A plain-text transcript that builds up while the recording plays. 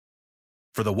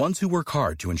For the ones who work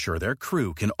hard to ensure their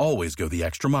crew can always go the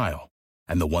extra mile,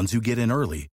 and the ones who get in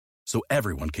early so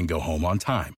everyone can go home on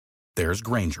time, there's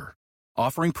Grainger,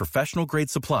 offering professional-grade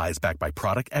supplies backed by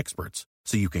product experts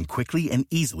so you can quickly and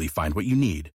easily find what you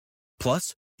need.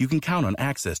 Plus, you can count on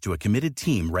access to a committed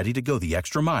team ready to go the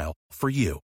extra mile for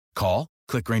you. Call,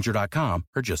 click Grainger.com,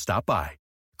 or just stop by.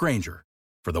 Grainger,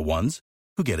 for the ones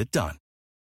who get it done.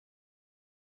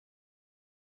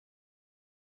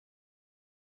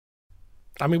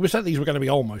 I mean, we said these were going to be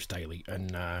almost daily,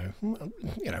 and,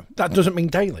 that doesn't mean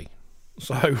daily.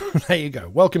 So, there you go.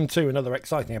 Welcome to another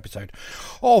exciting episode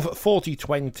of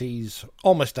 4020's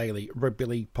Almost Daily Rugby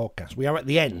League podcast. We are at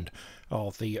the end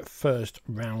of the first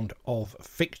round of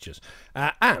fixtures,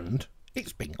 and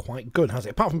it's been quite good, has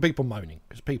it? Apart from people moaning,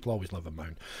 because people always love a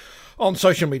moan on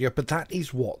social media, but that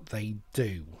is what they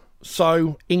do.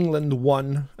 So, England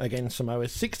won against Samoa,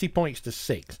 60 points to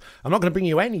 6. I'm not going to bring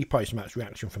you any post-match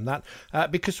reaction from that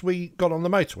because we got on the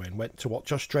motorway and went to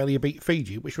watch Australia beat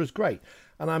Fiji, which was great.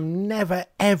 And I'm never,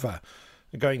 ever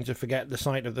going to forget the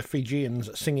sight of the Fijians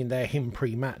singing their hymn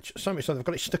pre-match. So much so they've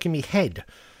got it stuck in my head.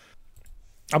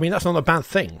 I mean, that's not a bad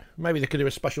thing. Maybe they could do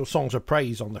a special Songs of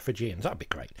Praise on the Fijians. That'd be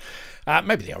great.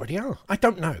 Maybe they already are. I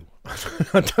don't know.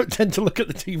 I don't tend to look at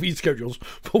the TV schedules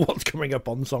for what's coming up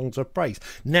on Songs of Praise.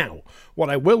 Now,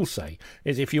 what I will say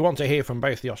is if you want to hear from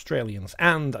both the Australians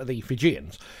and the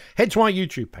Fijians, head to our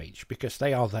YouTube page because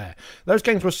they are there. Those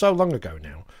games were so long ago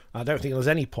now, I don't think there's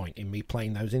any point in me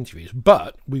playing those interviews,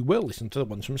 but we will listen to the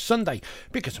ones from Sunday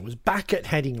because I was back at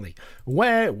Headingley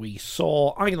where we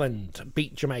saw Ireland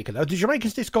beat Jamaica. The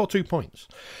Jamaicans did score 2 points.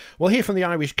 We'll hear from the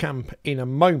Irish camp in a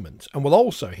moment, and we'll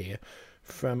also hear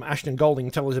from Ashton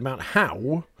Golding tell us about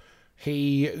how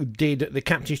he did the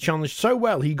Captain's Challenge so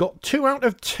well. He got 2 out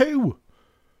of 2.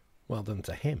 Well done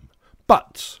to him.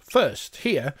 But first,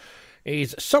 here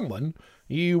is someone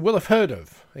you will have heard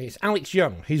of. It's Alex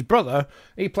Young. His brother,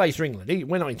 he plays for England.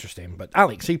 We're not interested in him, but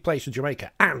Alex, he plays for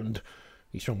Jamaica, and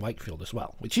he's from Wakefield as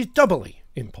well, which is doubly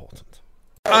important.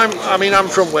 I'm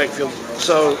from Wakefield,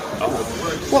 so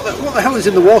what the hell is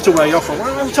in the waterway you're from?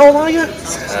 How tall are you?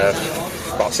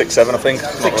 About 6'7", I think.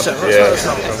 6'7", yeah, that's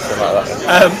not something like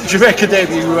that. Jamaica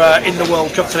debut in the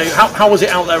World Cup today. How was it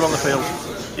out there on the field?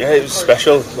 Yeah, it was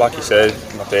special. Like you said,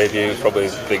 my debut, probably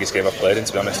the biggest game I've played in,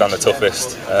 to be honest, and the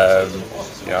toughest.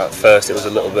 At first it was a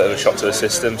little bit of a shock to the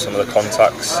system. Some of the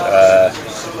contacts,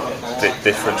 bit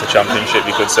different to Championship,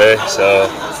 you could say. So,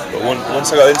 but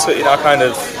once I got into it, I kind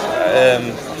of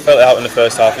felt it out in the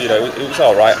first half. It was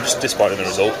all right. I'm just disappointed in the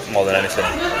result more than anything.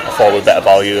 I thought we were better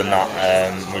value than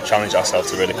that. We challenged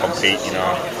ourselves to really compete.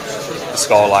 The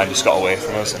scoreline just got away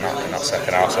from us in that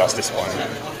second half, so that's disappointing.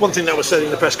 One thing that was said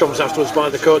in the press conference afterwards by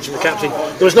the coach and the captain,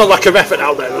 there was no lack of effort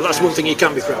out there, and that's one thing you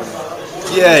can be proud of.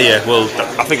 Yeah. Well,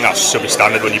 I think that should be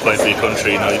standard when you're playing for your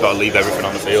country. You've got to leave everything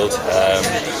on the field.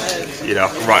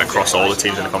 Right across all the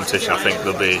teams in the competition, I think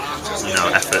there'll be,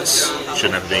 efforts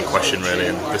should never be in question really,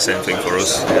 and the same thing for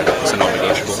us. It's a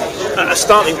non-negotiable. A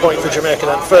starting point for Jamaica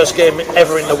then, first game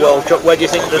ever in the World Cup. Where do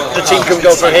you think the team can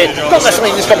go from here? Not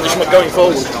necessarily in this competition, but going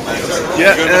forward.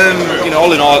 Yeah,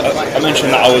 all in all, I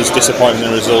mentioned that I was disappointed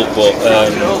in the result, but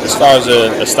as far as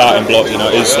a starting block, it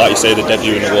is like you say the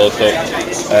debut in the World Cup.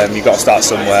 You've got to start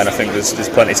somewhere, and I think there's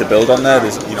plenty to build on there.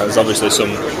 There's obviously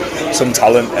some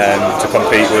talent to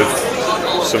compete with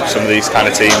some of these kind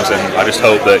of teams, and I just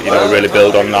hope that we really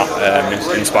build on that,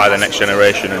 inspire the next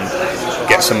generation, and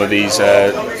get some of these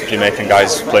Jamaican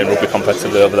guys playing rugby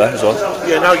competitively over there as well.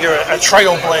 Yeah, now you're a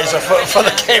trailblazer for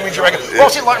the game in Jamaica.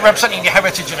 What's it like representing your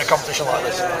heritage in a competition like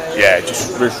this? Yeah,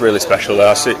 just really special.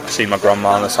 I seen my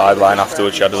grandma on the sideline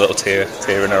afterwards. She had a little tear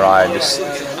in her eye, and just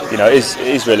it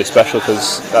is really special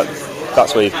because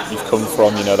that's where you've come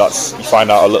from. That's you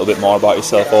find out a little bit more about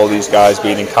yourself. All these guys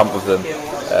being in camp with them.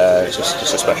 It's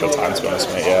just a special time, to be honest,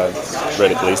 mate. Yeah, I'm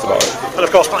really pleased about it. And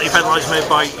of course, plenty of headlines made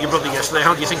by your brother yesterday.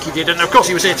 How do you think he did? And of course,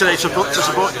 he was here today to support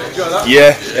you.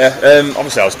 Yeah.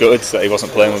 Obviously, I was gutted that he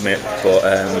wasn't playing with me, but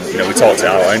we talked it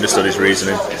out. I understood his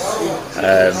reasoning,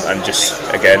 and just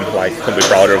again, couldn't be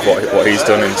prouder of what he's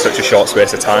done in such a short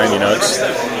space of time. It's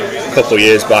a couple of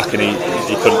years back, and he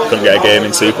couldn't get a game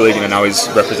in Super League, and now he's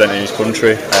representing his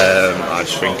country. I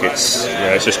just think it's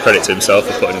just credit to himself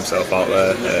for putting himself out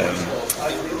there.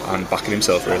 And backing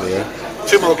himself really, yeah.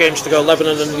 2 more games to go,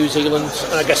 Lebanon and New Zealand,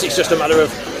 and I guess it's just a matter of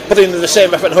putting in the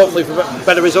same effort and hopefully for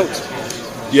better results.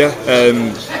 Yeah,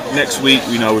 next week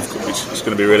it's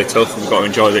going to be really tough. We've got to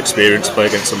enjoy the experience, play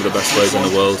against some of the best players in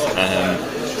the world,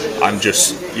 and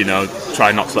just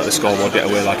try not to let the scoreboard get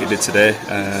away like it did today,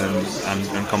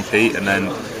 and compete, and then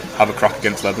have a crack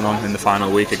against Lebanon in the final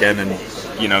week again. And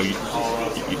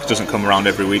it doesn't come around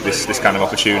every week, this kind of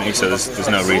opportunity. So there's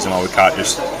no reason why we can't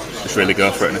just really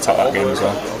go for it and attack that game as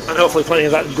well. And hopefully plenty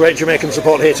of that great Jamaican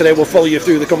support here today will follow you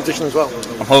through the competition as well.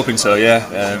 I'm hoping so, yeah.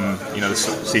 They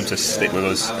seem to stick with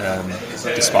us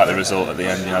despite the result at the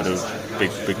end. There was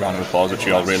a big round of applause, which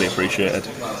we all really appreciated.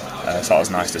 So that was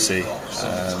nice to see.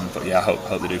 But yeah, I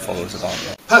hope they do follow us about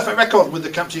that. Perfect record with the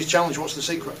Captain's Challenge. What's the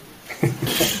secret?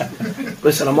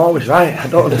 Listen, I'm always right. I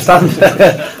don't understand.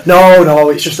 No,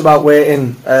 it's just about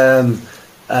waiting and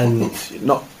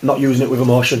not using it with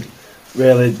emotion.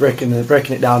 Really breaking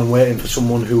it down and waiting for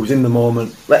someone who's in the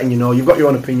moment, letting you know you've got your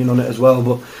own opinion on it as well.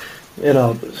 But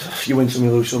you win some,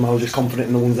 you lose some. I was just confident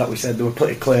in the ones that we said they were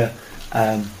pretty clear.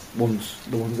 The ones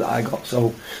that I got.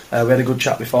 So we had a good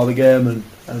chat before the game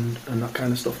and that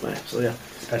kind of stuff, mate. So yeah,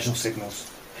 special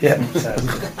signals. Yeah,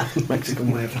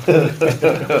 Mexican wave.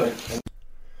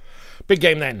 Big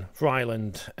game then for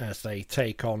Ireland as they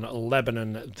take on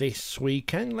Lebanon this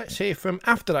weekend. Let's hear from,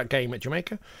 after that game at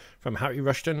Jamaica, from Harry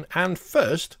Rushton and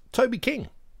first Toby King.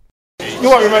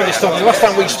 You won't remember this, Tom. The last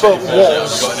time we spoke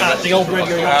was at the old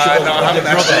radio in Oxford with your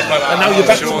brother, and now you're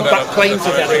back playing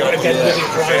together again with your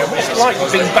brother. What's it like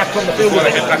being back on the field with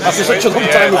him after such a long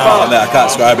time apart? I can't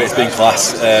describe it. It's been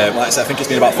class. Like I said, I think it's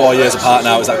been about 4 years apart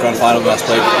now. It was that grand final we last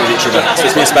played with each other. So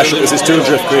it's been special. It was his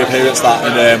 200th career appearance that,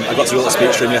 and I got to do a little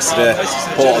speech for him yesterday.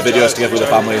 Put a lot of videos together with the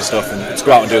family and stuff, and to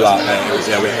go out and do that, it was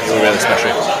really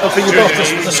special. And for you both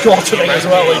to score today as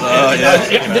well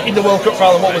in the World Cup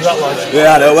final, what was that like?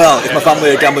 Yeah, I know. Well, if my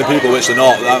family are gambling people, which they're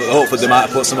not, hopefully they might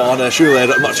have put some on. Surely,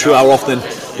 I'm not sure how often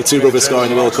the two brothers score in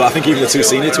the World Cup. I think even the two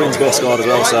senior twins both scored as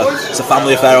well, so it's a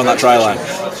family affair on that try line.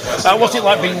 What's it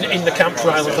like being in the camp for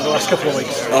Ireland for the last couple of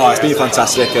weeks? Oh, it's been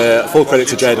fantastic. Full credit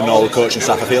to Jade and all the coaching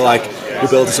staff. I feel like we're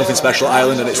building something special at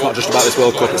Ireland, and it's not just about this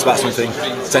World Cup, it's about something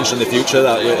potential in the future.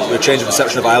 That we're changing the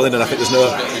perception of Ireland, and I think it's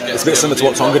a bit similar to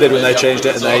what Tonga did when they changed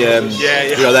it, and they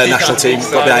their national team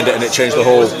got behind it, and it changed the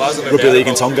whole rugby league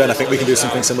in Tonga. And I think we can do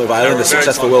something similar with Ireland. A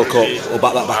successful World Cup will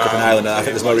back that back up in Ireland, and I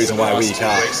think there's no reason why we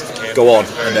can't go on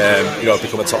and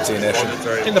become a top tier nation.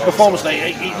 In the performance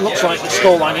day, it looks like the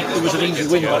scoreline, it was an easy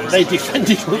win, but they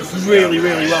defended really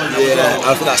well. Yeah,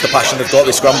 I think that's the passion they've got.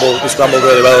 They scrambled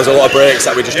really well. There's a lot of breaks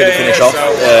that we just didn't finish off.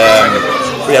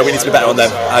 But yeah, we need to be better on them,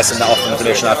 icing that off in the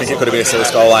finish, and I think it could have been a silly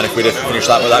scoreline if we did finish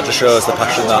that, but that just shows the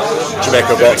passion that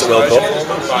Jamaica brought to the World Cup.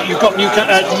 You've got New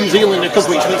Zealand in a couple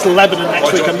of weeks, and it's Lebanon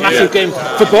next week, a massive game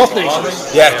for both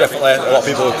nations. Yeah, definitely. A lot of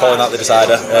people are calling that the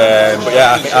decider. But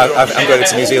yeah, I'm going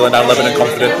into New Zealand and Lebanon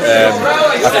confident.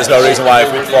 I think there's no reason why if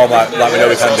we perform like we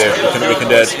know we can do, we can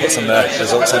put some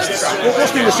results in.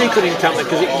 What's been the secret in camp?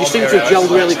 Because you seem to have gelled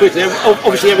really quickly.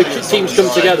 Obviously every team's come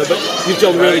together, but you've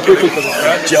gelled really quickly for them.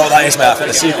 Do you know what that is, mate? I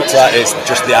think the secret to that is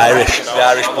just the Irish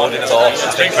blood in us all.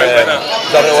 I think, I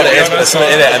don't know what it is, but there's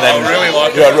something in it, and then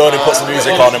Ronan puts the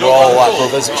music on and we're all like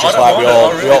brothers. It's just like we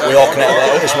all connect.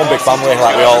 It's one big family,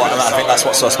 like we all, and I think that's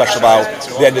what's so special about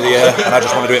the end of the year, and I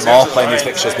just want to do it more, playing these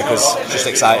fixtures, because it's just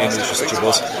exciting, it's just such a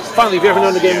buzz. Finally, have you ever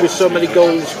known a game with so many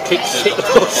goals, kicks, hit the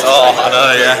post? Oh, I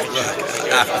know, yeah.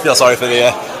 I feel sorry for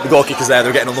the goal kickers there.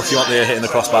 They're getting unlucky, aren't they, hitting the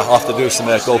crossbar. I'll have to do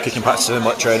some goal kicking practice and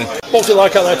training. What's it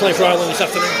like out there playing for Ireland this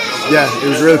afternoon? Yeah, it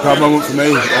was a really proud moment for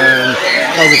me.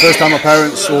 That was the first time my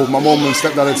parents, or my mum and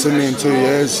stepdad, had seen me in 2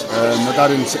 years. My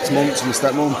dad in 6 months and my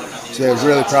stepmum. So yeah, I was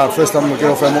really proud. First time my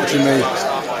girlfriend watching me,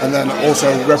 and then also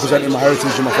representing my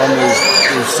heritage and my family.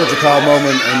 It was such a proud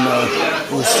moment, and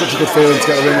it was such a good feeling to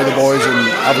get the win with the boys and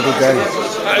have a good game.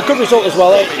 A good result as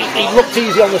well. It looked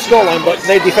easy on the scoreline, but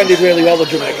they defended really well, the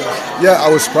Jamaicans. Yeah, I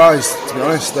was surprised, to be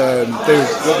honest. The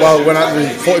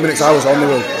 40 minutes I was on,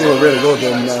 they were really good,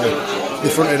 and they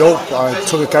fronted up. I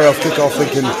took a carry-off kick-off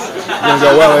thinking I'm going to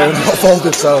go well here and not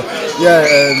folded. So yeah,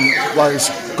 it's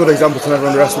a good example to never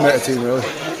underestimate a team, really.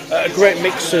 A great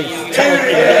mix of talent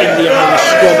in the Irish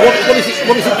squad.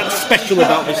 What is it that's special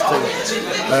about this team?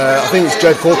 I think it's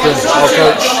Jed Corcoran, our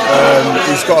coach.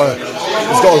 He's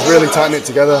got us really tight knit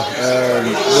together.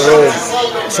 We're all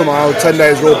somehow 10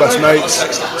 days we're all best mates,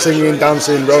 singing,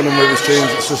 dancing, rolling with his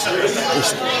tunes.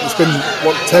 It's been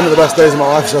 10 of the best days of my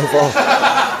life so far.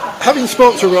 Having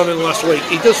spoke to Ronan last week,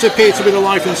 he does appear to be the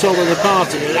life and soul of the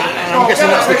party, and I'm guessing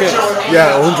that's the case.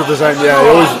 Yeah, 100%. Yeah,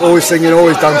 always singing,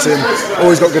 always dancing,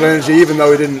 always got good energy. Even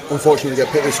though he didn't unfortunately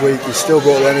get picked this week, he still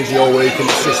brought the energy all week, and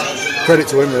it's just credit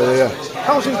to him, really. Yeah.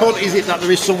 How important is it that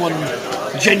there is someone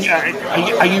genuine?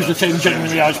 I use the term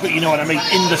genuinely Irish, but you know what I mean,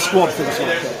 in the squad for the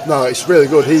World Cup? No, it's really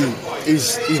good.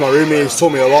 He's my roomie. He's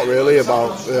taught me a lot, really,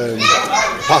 about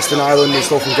past in Ireland and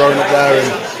stuff, and growing up there.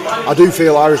 And I do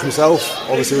feel Irish myself,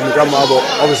 obviously with my grandma, but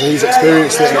obviously he's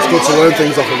experienced it, and it's good to learn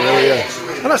things off him, really.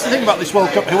 Yeah. And that's the thing about this World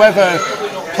Cup. Whoever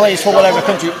plays for whatever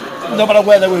country, no matter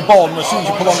where they were born, as soon as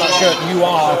you put on that shirt, you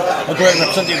are a great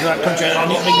representative of that country,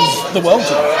 and it means the world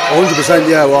to you. 100%,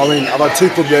 yeah. Well, I mean, I've had 2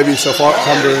 club debuts so far,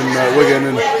 Canberra and Wigan,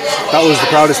 and that was the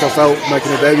proudest I felt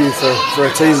making a debut for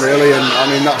a team, really. And I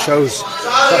mean, that shows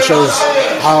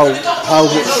how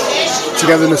much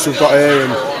togetherness we've got here,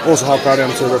 and also how proud I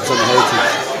am to represent the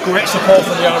heritage. Great support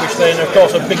for the Irish there, and of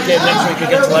course a big game next week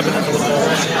against Lebanon to look forward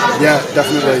to. Yeah,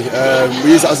 definitely.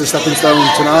 We use that as a stepping stone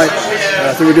tonight.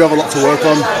 I think we do have a lot to work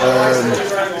on,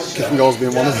 kicking goals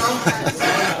being one of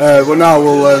them. But now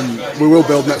we will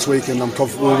build next week, and we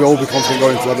will all be confident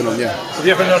going to Lebanon. Yeah. Have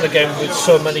you ever known a game with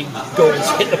so many goals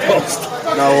hit the post?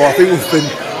 No, I think we've been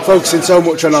focusing so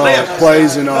much on our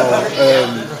plays and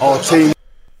our team.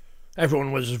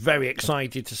 Everyone was very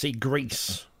excited to see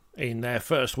Greece in their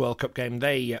first World Cup game.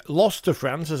 They lost to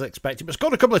France as expected, but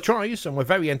scored a couple of tries and were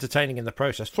very entertaining in the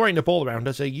process, throwing the ball around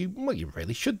as you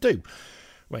really should do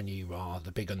when you are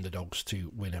the big underdogs to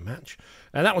win a match.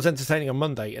 And that was entertaining on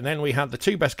Monday. And then we had the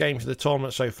 2 best games of the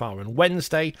tournament so far. On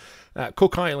Wednesday,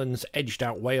 Cook Islands edged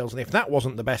out Wales. And if that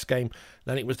wasn't the best game,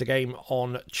 then it was the game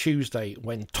on Tuesday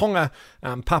when Tonga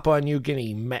and Papua New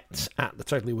Guinea met at the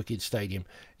Totally Wicked Stadium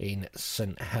in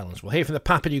St Helens. We'll hear from the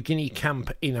Papua New Guinea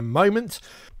camp in a moment.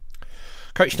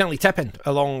 Coach Stanley Teppen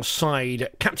alongside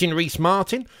Captain Rhys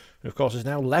Martin, who of course has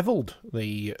now levelled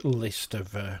the list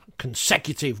of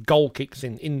consecutive goal kicks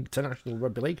in international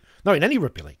rugby league. No, in any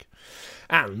rugby league.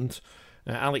 And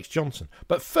Alex Johnson.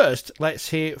 But first, let's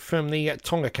hear from the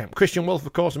Tonga camp. Christian Wolfe,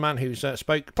 of course, a man who's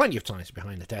spoke plenty of times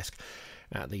behind the desk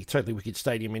at the Totally Wicked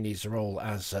Stadium in his role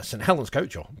as St Helens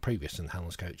coach, or previous St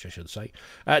Helens coach, I should say.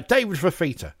 David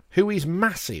Fafita, who is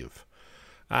massive.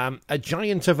 A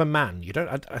giant of a man. I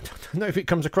don't know if it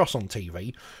comes across on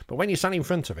TV, but when you stand in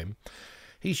front of him,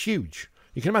 he's huge.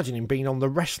 You can imagine him being on the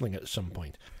wrestling at some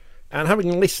point. And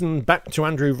having listened back to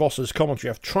Andrew Voss's commentary,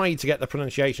 I've tried to get the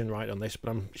pronunciation right on this, but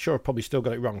I'm sure I've probably still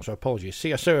got it wrong, so apologies.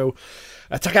 Siasuo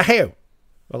Takaheo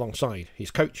alongside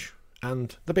his coach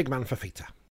and the big man Fafita.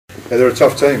 Yeah, they're a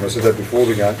tough team. I said that before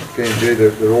the game.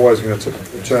 PNG, they're always going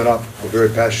to turn up. They're very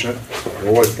passionate. They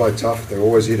always play tough. They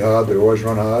always hit hard. They always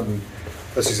run hard. And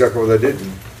that's exactly what they did.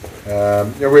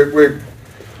 And,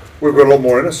 we've got a lot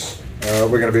more in us. We're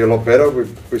going to be a lot better.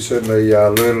 We certainly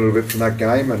learned a little bit from that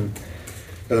game. And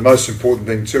the most important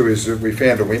thing too is that we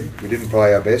found a win. We didn't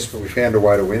play our best, but we found a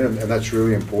way to win, and that's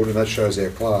really important. That shows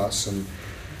our class. And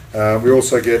we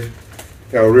also get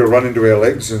a real run into our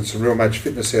legs and some real match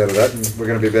fitness out of that. And we're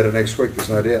going to be better next week. There's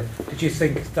no doubt. Did you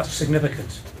think that's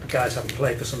significant? The guys haven't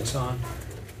played for some time,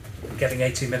 getting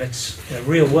 80 minutes,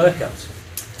 real workout.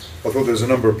 I thought there was a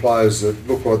number of players that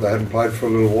looked like they hadn't played for a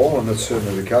little while, and that's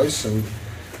certainly the case. And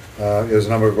there's a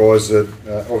number of guys that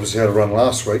obviously had a run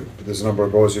last week, but there's a number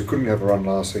of guys who couldn't have a run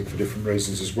last week for different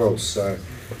reasons as well. So,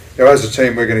 as a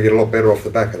team, we're going to get a lot better off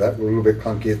the back of that. We're a little bit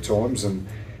clunky at times and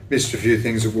missed a few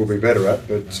things that we'll be better at,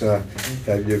 but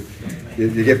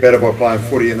you get better by playing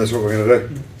footy, and that's what we're going to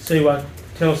do. So,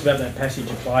 tell us about that passage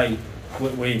of play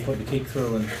where you put the kick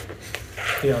through and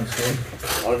Keon scored.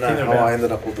 I don't know how I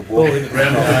ended up with the ball. Ball hit the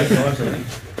ground 8 times, I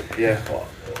think. Yeah, well,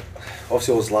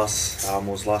 obviously it was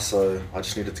last, so I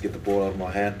just needed to get the ball out of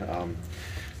my hand.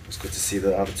 It was good to see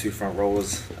the other 2 front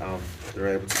rowers. They were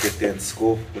able to get there and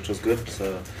score, which was good.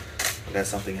 So I guess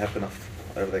something happened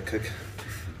over that kick.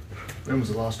 When was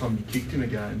the last time you kicked in a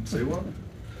game? See what?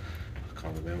 I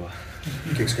can't remember.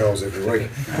 He kicks goals every week.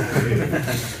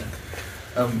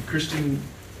 Christian,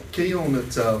 Keon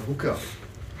at hooker,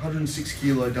 106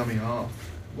 kilo dummy half.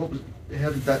 How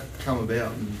did that come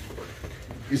about, and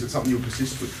is it something you'll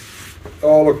persist with?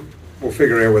 Oh look, we'll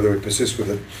figure out whether we persist with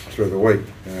it through the week.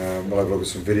 We'll have a look at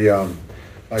some video and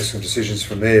make some decisions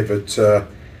from there. But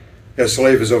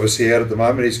Sleeve is obviously out at the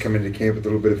moment. He's come into camp with a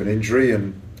little bit of an injury,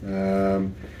 and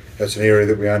that's an area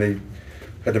that we only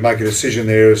had to make a decision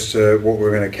there as to what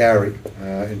we're going to carry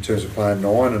in terms of playing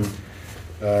 9.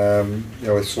 And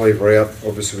with Sleeve out,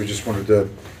 obviously we just wanted to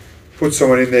put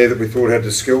someone in there that we thought had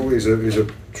the skill. He's a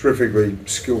terrifically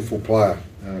skillful player,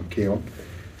 Keon,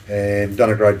 and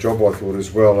done a great job, I thought,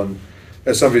 as well. And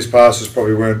some of his passes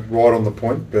probably weren't right on the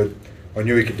point, but I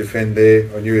knew he could defend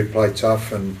there. I knew he'd play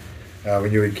tough, and we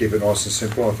knew he'd keep it nice and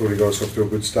simple. I thought he got us off to a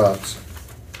good start.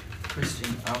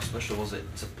 Christian, how special was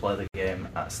it to play the game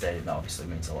at a stadium that obviously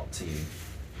means a lot to you?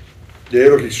 Yeah,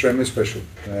 look, extremely special.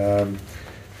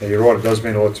 You're right, it does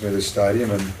mean a lot to me, this stadium.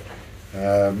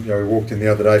 And we walked in the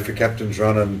other day for captain's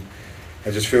run, and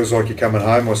it just feels like you're coming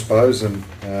home, I suppose. And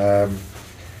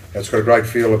it's got a great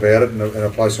feel about it, and a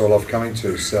place I love coming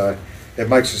to. So it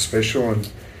makes it special. And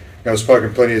I've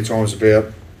spoken plenty of times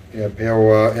about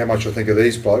how much I think of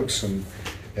these blokes, and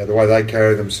the way they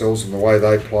carry themselves, and the way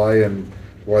they play, and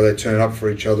the way they turn up for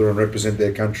each other and represent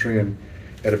their country, and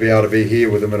to be able to be here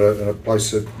with them at a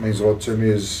place that means a lot to me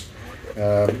is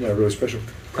really special.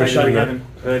 David, we haven't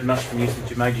heard much from you since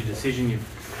you made your decision.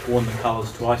 You've worn the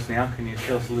colours twice now. Can you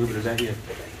tell us a little bit about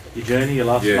your journey, your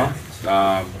last month?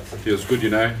 Feels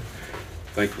good,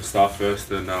 Thank the staff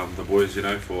first and the boys,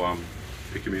 for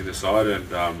picking me in this side and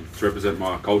to represent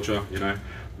my culture,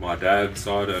 my dad's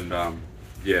side, and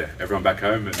everyone back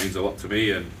home. It means a lot to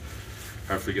me, and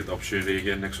hopefully get the opportunity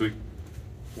again next week.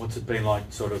 What's it been like,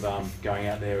 sort of going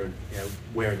out there and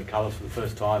wearing the colours for the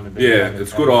first time? And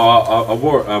It's good. I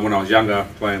wore it when I was younger,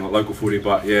 playing local footy,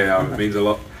 but it means a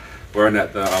lot. Wearing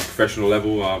at the professional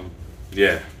level,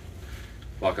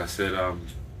 like I said,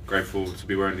 grateful to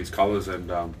be wearing these colours, and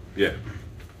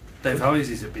Dave, how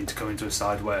easy has it been to come into a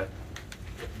side where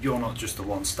you're not just the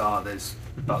one star, there's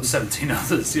about 17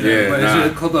 others, whereas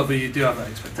at a club level you do have that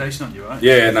expectation on you, right?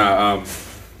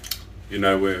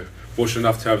 We're fortunate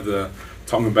enough to have the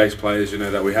Tongan-based players,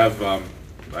 that we have,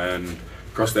 and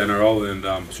across the NRL and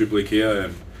Super League here,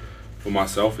 and for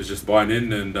myself, it's just buying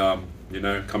in and,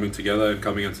 coming together and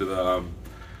coming into the,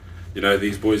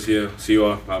 these boys here,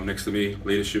 Siwa, next to me,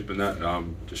 leadership and that,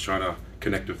 just trying to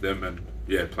connect with them and,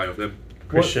 play with them.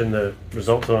 Christian, the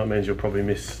result tonight means you'll probably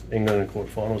miss England in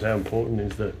quarterfinals. How important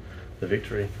is the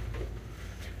victory?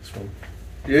 This one.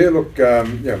 Yeah, look,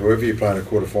 whoever you play in a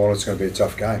quarter-final, it's going to be a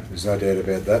tough game. There's no doubt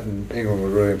about that. And England were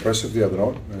really impressive the other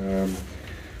night.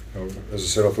 As I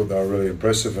said, I thought they were really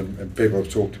impressive. And people have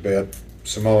talked about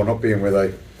Samoa not being where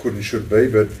they could and should be,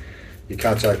 but you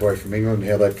can't take away from England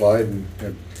how they played. And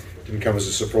it didn't come as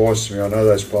a surprise to me. I know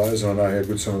those players, and I know how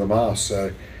good some of them are.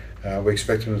 So we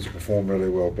expect them to perform really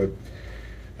well. But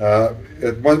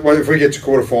if we get to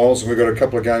quarterfinals and we've got a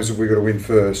couple of games that we've got to win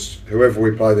first, whoever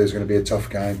we play, there's going to be a tough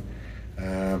game.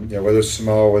 Whether it's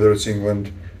Samoa, whether it's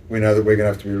England, we know that we're going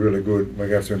to have to be really good. We're going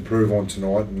to have to improve on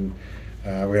tonight, and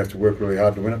we have to work really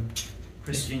hard to win it.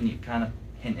 Christian, you kind of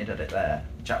hinted at it there.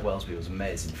 Jack Wellesby was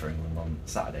amazing for England on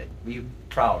Saturday. Were you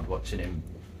proud watching him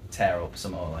tear up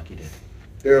Samoa like he did?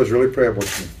 Yeah, I was really proud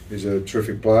watching him. He's a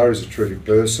terrific player, he's a terrific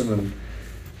person, and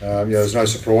there's no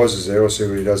surprises there. I see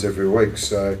what he does every week,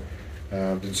 so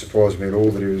it didn't surprise me at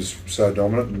all that he was so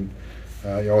dominant, and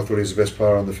I thought he was the best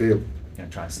player on the field. Going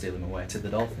to try and steal him away to the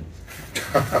Dolphins?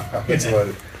 It's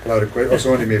a load of questions. I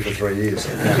signed him here for 3 years.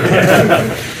 See,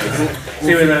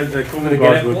 when the Coolman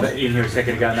guys were in here a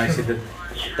second ago, and they said that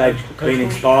they've been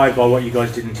inspired by what you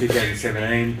guys did in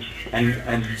 2017,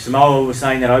 and Samoa was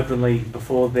saying that openly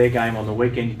before their game on the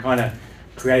weekend. You kind of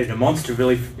created a monster,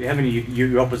 really. Having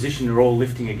your opposition are all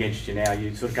lifting against you now.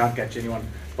 You sort of can't catch anyone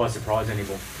by surprise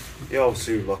anymore. Yeah,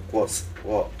 obviously, like what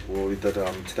we did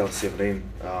 2017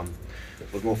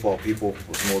 was more for our people,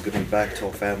 was more giving back to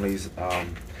our families,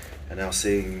 and now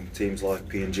seeing teams like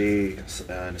PNG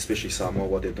and especially Samoa,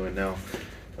 what they're doing now,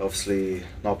 obviously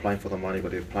not playing for the money,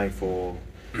 but they're playing for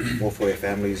more for their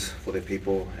families, for their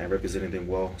people, and representing them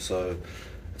well. So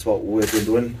it's what we've been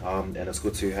doing, and it's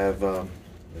good to have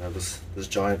this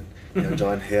giant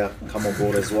giant hair come on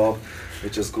board as well,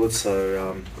 which is good.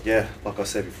 So like I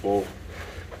said before,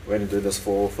 we're going to do this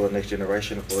for the next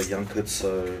generation, for the young kids.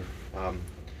 So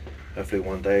hopefully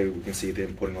one day we can see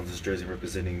them putting on this jersey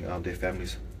representing their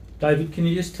families. David, can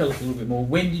you just tell us a little bit more?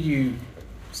 When did you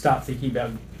start thinking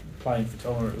about playing for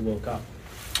Tonga at the World Cup?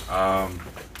 I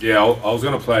was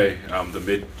going to play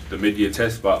the mid-year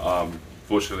test, but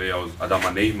fortunately I done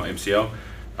my knee, my MCL.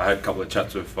 I had a couple of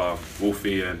chats with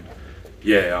Wolfie, and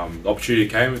the opportunity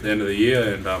came at the end of the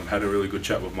year, and had a really good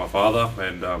chat with my father,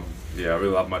 and I really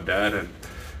love my dad, and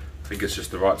I think it's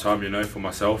just the right time, for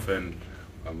myself, and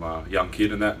I'm a young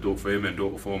kid and that, do it for him and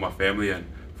do it for my family and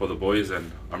for the boys,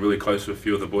 and I'm really close with a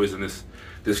few of the boys in this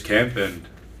camp, and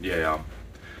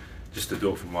just to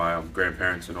do it for my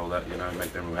grandparents and all that,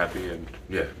 make them real happy, and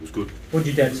it was good. What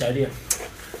did your dad say to you?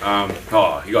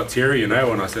 He got teary,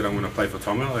 when I said I'm going to play for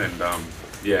Tonga, and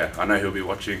I know he'll be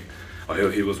watching.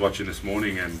 He was watching this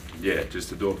morning, and just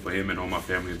to do it for him and all my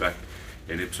family back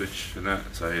in Ipswich and that.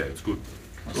 So it's good.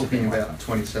 Talking about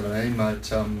 2017,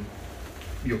 mate,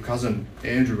 your cousin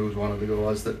Andrew was one of the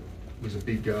guys that was a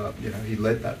big, he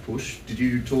led that push. Did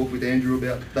you talk with Andrew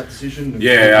about that decision?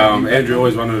 Andrew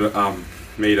always wanted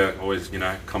me to always,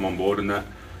 come on board and that.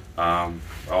 I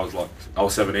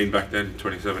was 17 back then,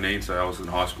 2017, so I was in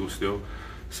high school still.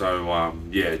 So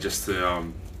just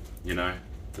to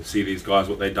to see these guys,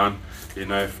 what they've done,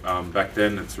 back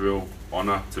then, it's a real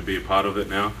honour to be a part of it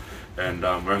now. And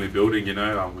we're only building,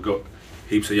 we've got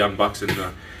heaps of young bucks in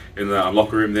the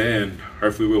locker room there, and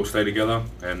hopefully we'll stay together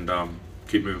and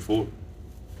keep moving forward.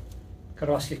 Got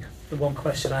to ask you the one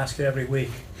question I ask you every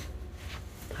week.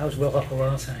 How's Will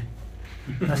Hoppolate?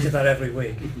 Ask you that every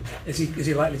week. Is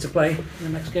he likely to play in the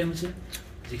next game? Is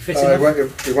he fit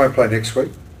enough? He won't play next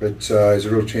week, but there's a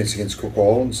real chance against Cook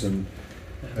Islands, and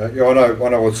I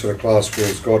know what sort of class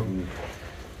Will's got, and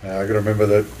I've got to remember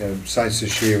that Saints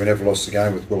this year we never lost a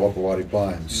game with Will Hopewadi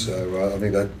playing, so I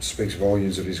think that speaks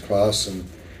volumes of his class and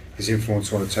his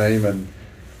influence on the team, and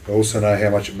I also know how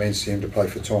much it means to him to play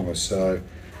for Tonga. So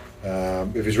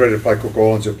if he's ready to play Cook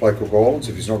Islands, he'll play Cook Islands.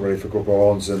 If he's not ready for Cook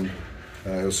Islands, then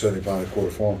he'll certainly play in a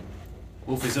quarter final.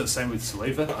 Wolf, is that the same with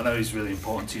Saliva? I know he's really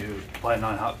important to you. Playing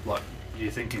 9 half, like, are you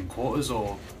thinking quarters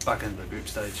or back into the group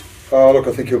stage? Oh, look,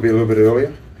 I think he'll be a little bit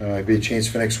earlier. He'll be a chance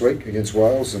for next week against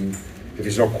Wales, and if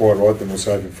he's not quite right, then we'll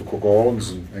save him for Cook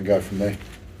Islands and go from there.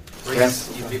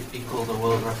 Reece, you've equalled the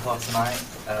world record tonight.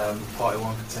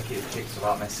 41 consecutive kicks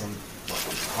without missing.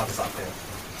 How does that feel?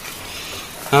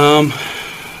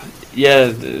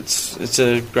 Yeah, it's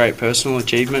a great personal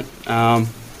achievement.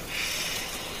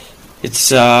 It's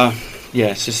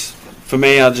just for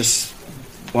me. I just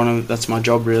want to. That's my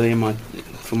job really,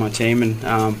 for my team, and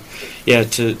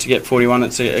to get 41,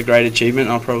 it's a great achievement.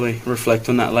 I'll probably reflect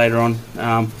on that later on.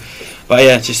 But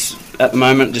yeah, just at the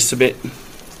moment, just a bit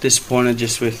disappointed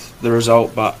just with the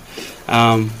result, but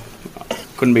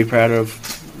couldn't be prouder of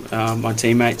my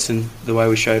teammates and the way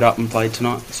we showed up and played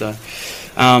tonight. So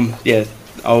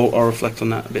I'll reflect on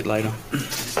that a bit later. You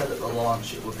said at the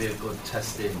launch it would be a good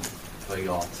testing for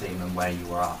your team and where you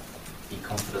were at. Are you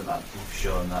confident that you've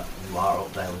shown that you are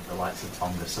up there with the likes of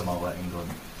Tonga, Samoa, England?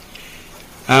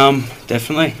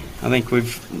 Definitely. I think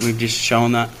we've just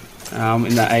shown that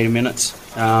in that 80 minutes.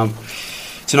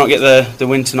 To not get the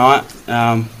win tonight,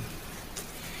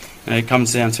 it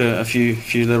comes down to a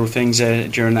few little things there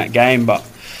during that game, but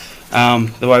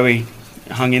the way we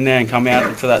hung in there and come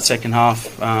out for that second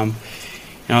half, I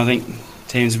think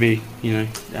teams will be,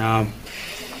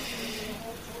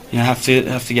 have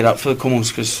to get up for the Commonwealth,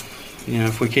 because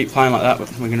if we keep playing like that,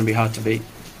 we're going to be hard to beat.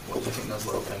 What do you think those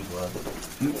little things were?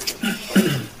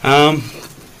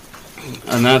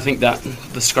 And I think that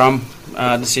the scrum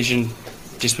decision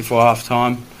just before half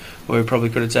time, where we probably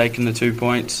could have taken the 2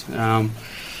 points. Don't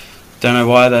know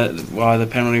why the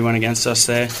penalty went against us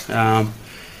there.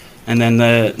 And then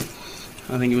I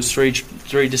think it was three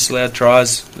disallowed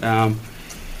tries.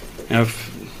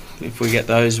 If we get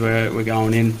those, we're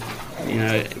going in,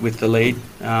 with the lead.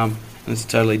 It's a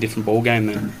totally different ball game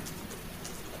then.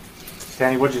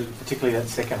 Danny, particularly that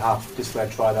second half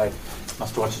disallowed try, they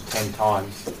must have watched it 10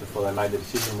 times before they made the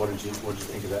decision. What did you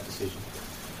think of that decision?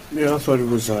 Yeah, I thought it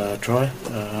was a try.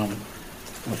 I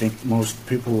think most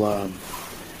people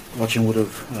watching would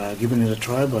have given it a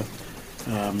try, but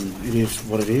it is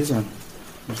what it is, and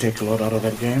we'll take a lot out of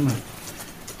that game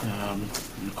and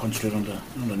concentrate on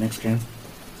the next game.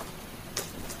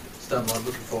 Stan,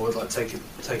 looking forward, taking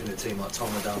a team like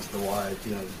Tonga down to the wire,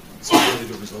 some really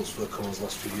good results for the Commonwealth the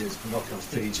last few years, knocking off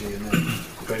Fiji and then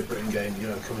the Great Britain game,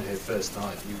 coming here first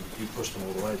night, you pushed them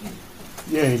all the way, didn't you?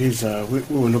 Yeah, it is. We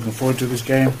were looking forward to this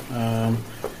game.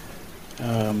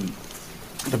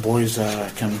 The boys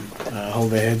can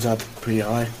hold their heads up pretty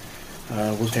high.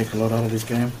 We'll take a lot out of this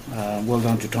game. Well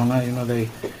done to Tonga.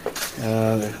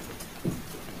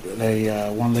 They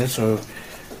won there, so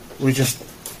we just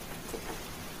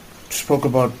spoke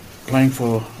about playing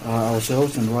for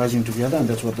ourselves and rising together, and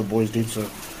that's what the boys did. So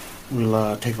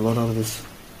we'll take a lot out of this.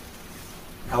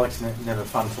 Alex, never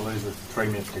fun to lose with 3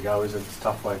 minutes to go, is it? It's a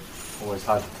tough way, always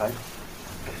hard to take.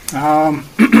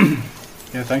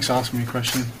 Yeah, thanks for asking me a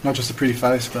question. Not just a pretty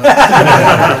face, but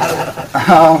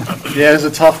it's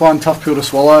a tough one, tough pill to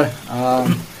swallow.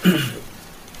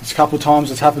 It's a couple of times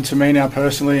it's happened to me now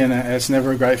personally, and it's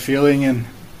never a great feeling. And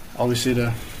obviously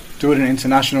to do it in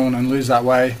international and lose that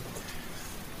way,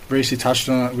 Reece touched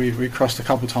on it. We crossed a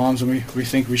couple of times, and we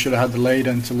think we should have had the lead,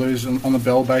 and to lose on the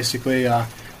bell basically,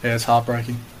 it's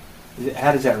heartbreaking.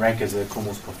 How does that rank as a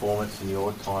Commonwealth performance in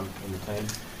your time in the team?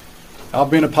 I've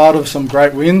been a part of some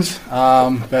great wins,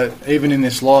 but even in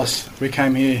this loss, we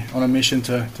came here on a mission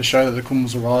to show that the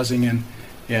Commonwealths are rising, and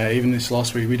even this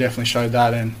loss, we definitely showed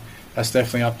that, and that's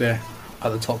definitely up there at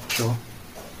the top for sure.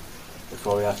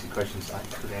 Before we ask you questions,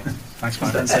 good answer. Thanks,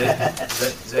 mate.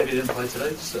 Xavier didn't play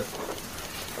today, so.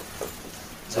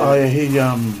 He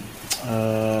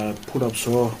put up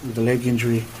sore with the leg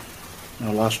injury in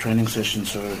our last training session,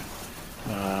 so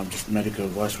just medical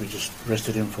advice, we just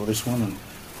rested him for this one, and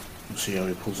we'll see how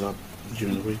he pulls up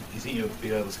during the week. Do you think you'll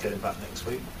be able to get him back next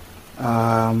week?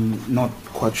 Not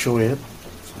quite sure yet.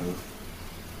 So.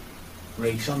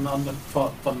 Reece, on the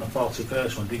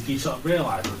 41st one, did you sort of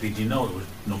realise, or did you know it was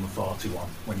number 41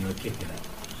 when you were kicking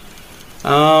it?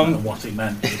 And what it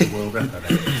meant for the world record?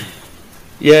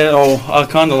 Yeah, I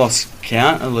kind of lost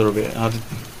count a little bit. I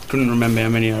couldn't remember how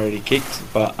many I already kicked,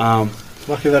 but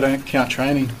lucky they don't count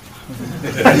training.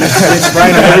 It's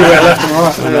raining everywhere,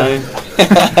 left and right.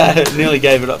 I know. Nearly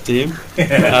gave it up to him.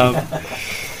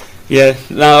 Yeah,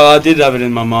 no, I did have it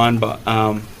in my mind, but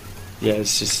yeah,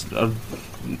 it's just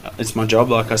it's my job.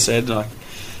 Like I said, like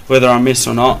whether I miss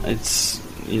or not, it's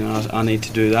I need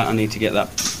to do that. I need to get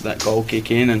that goal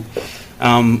kick in, and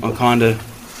I kind of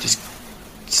just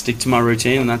stick to my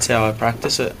routine, and that's how I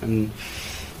practice it. And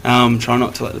try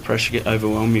not to let the pressure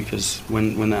overwhelm you, because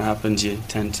when that happens, you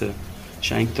tend to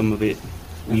shank them a bit.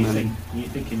 You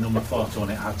think in number 4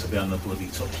 it had to be on the bloody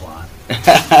touchline?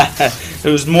 It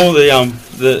was more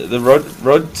the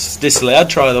Rod disallowed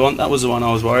try. That was the one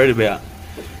I was worried about,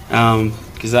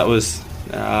 because that was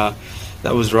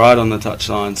right on the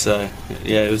touchline. So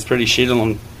yeah, it was pretty shit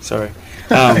along. Sorry,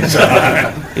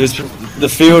 it was the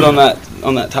field on that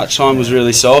touchline was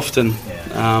really soft, and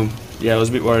yeah, I was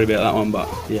a bit worried about that one, but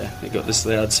yeah, it got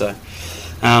disallowed. So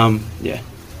yeah.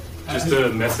 Just a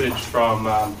message from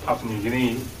Papua New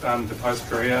Guinea, the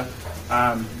post-career.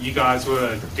 You guys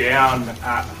were down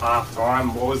at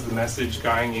half-time. What was the message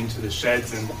going into the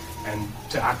sheds and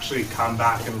to actually come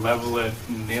back and level it,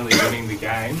 nearly winning the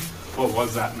game? What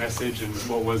was that message, and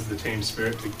what was the team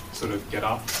spirit to sort of get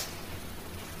up?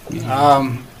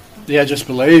 Yeah, just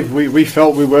believe. We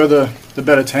felt we were the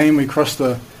better team. We crossed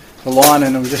the line,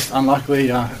 and it was just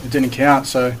unluckily it didn't count.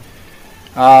 So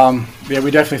yeah, we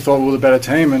definitely thought we were the better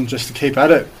team, and just to keep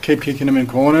at it, keep kicking them in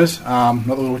corners, not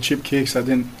the little chip kicks that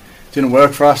didn't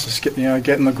work for us. Just get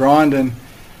in the grind, and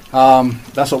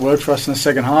that's what worked for us in the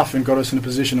second half and got us in a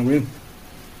position to win.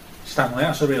 Stanley,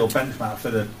 that's a real benchmark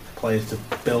for the players to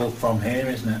build from here,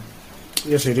 isn't it?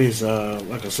 Yes, it is.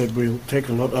 Like I said, we'll take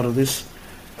a lot out of this.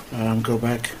 Go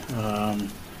back,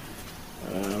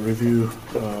 review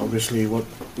obviously what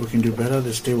we can do better.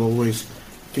 There's still always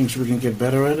things we can get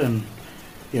better at, and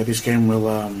yeah, this game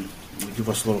will give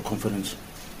us a lot of confidence.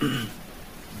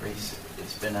 Reece,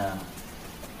 it's been an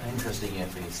interesting year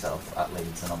for yourself at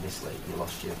Leeds, and obviously you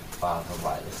lost your father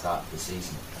right at the start of the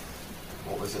season.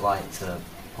 What was it like to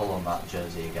pull on that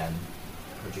jersey again,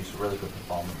 produce a really good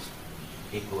performance,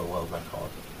 equal a world record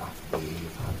after the year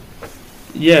you've had?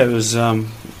 Yeah, it was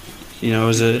it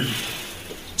was a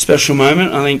special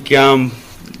moment. I think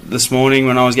this morning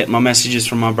when I was getting my messages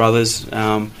from my brothers,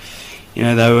 they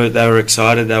were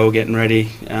excited. They were getting ready,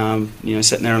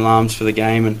 setting their alarms for the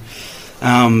game,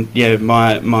 and yeah,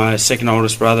 my second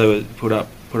oldest brother put up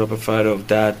a photo of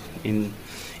Dad in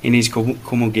his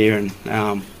Kummel gear, and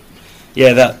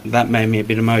yeah, that made me a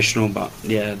bit emotional. But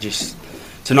yeah, just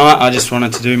tonight I just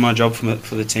wanted to do my job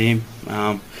for the team.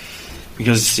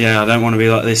 Because I don't want to be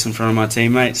like this in front of my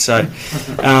teammates. So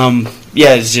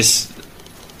yeah, it's just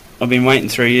I've been waiting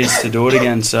 3 years to do it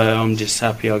again. So I'm just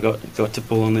happy I got to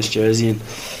pull on this jersey,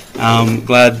 and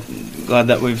glad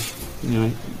that we've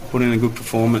put in a good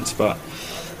performance. But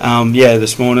yeah,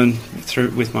 this morning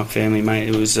with my family, mate,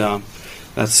 it was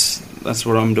that's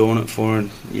what I'm doing it for,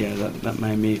 and yeah, that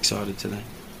made me excited today.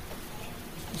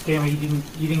 Stanley,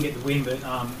 you didn't get the win, but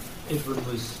Edwin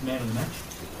was man of the match.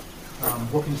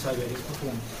 What can you say about his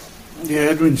performance? Yeah,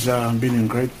 Edwin's been in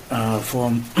great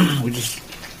form. We're just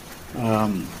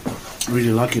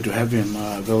really lucky to have him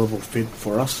available fit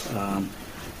for us,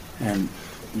 and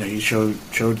he showed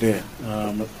there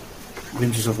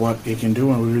glimpses of what he can do,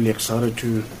 and we're really excited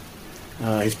to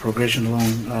his progression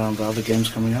along the other games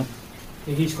coming up.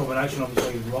 Yeah, his combination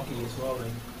obviously with Rocky as well,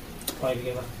 they play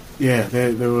together. Yeah,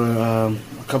 there were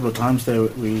a couple of times there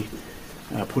we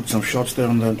put some shots there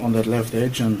on that left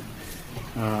edge, and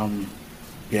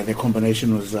yeah, their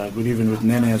combination was good, even with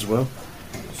Nene as well.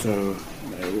 So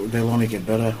they'll only get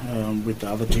better with the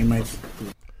other teammates.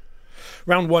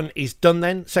 Round 1 is done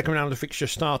then. Second round of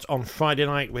fixtures starts on Friday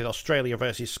night with Australia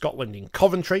versus Scotland in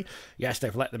Coventry. Yes,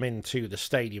 they've let them into the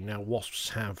stadium now. Wasps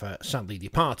have sadly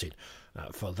departed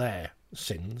for their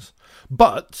sins.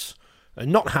 But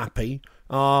not happy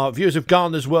are viewers of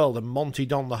Gardener's World and Monty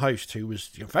Don, the host, who was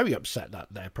very upset that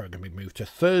their programme had moved to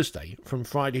Thursday from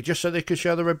Friday just so they could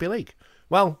show the rugby league.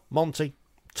 Well, Monty,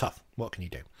 tough. What can you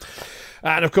do?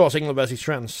 And of course, England versus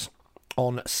France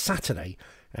on Saturday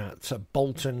at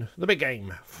Bolton, the big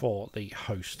game for the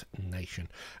host nation.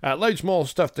 Loads more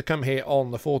stuff to come here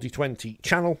on the 4020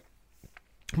 channel.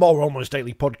 more Almost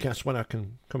Daily podcasts when I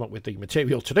can come up with the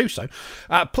material to do so.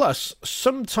 Plus,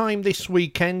 sometime this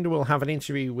weekend we'll have an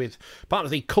interview with part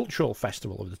of the cultural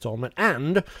festival of the tournament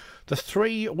and the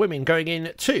 3 women going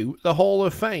in to the Hall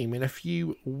of Fame in a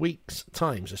few weeks'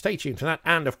 time. So stay tuned for that.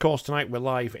 And, of course, tonight we're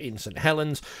live in St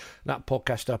Helens. That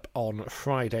podcast up on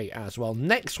Friday as well.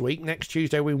 Next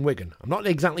Tuesday, we're in Wigan. I'm not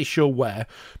exactly sure where,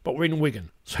 but we're in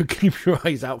Wigan. So keep your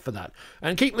eyes out for that.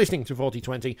 And keep listening to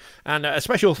 4020. And a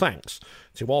special thanks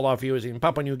to all our viewers in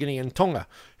Papua New Guinea and Tonga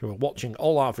who are watching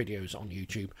all our videos on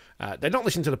YouTube. They're not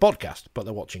listening to the podcast, but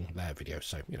they're watching their videos.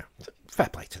 So, fair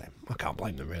play to them. I can't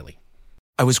blame them, really.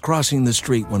 I was crossing the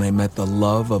street when I met the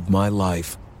love of my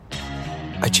life.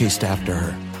 I chased after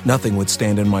her. Nothing would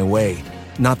stand in my way.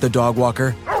 Not the dog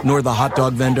walker, nor the hot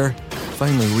dog vendor.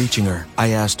 Finally reaching her, I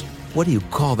asked, "What do you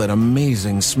call that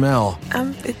amazing smell?"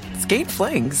 It's Gain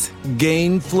Flings.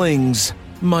 Gain Flings.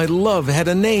 My love had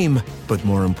a name, but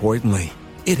more importantly,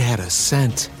 it had a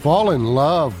scent. Fall in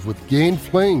love with Gain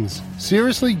Flings.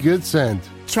 Seriously good scent.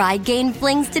 Try Gain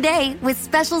Flings today with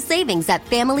special savings at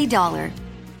Family Dollar.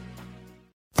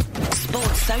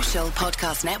 Sports Social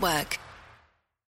Podcast Network.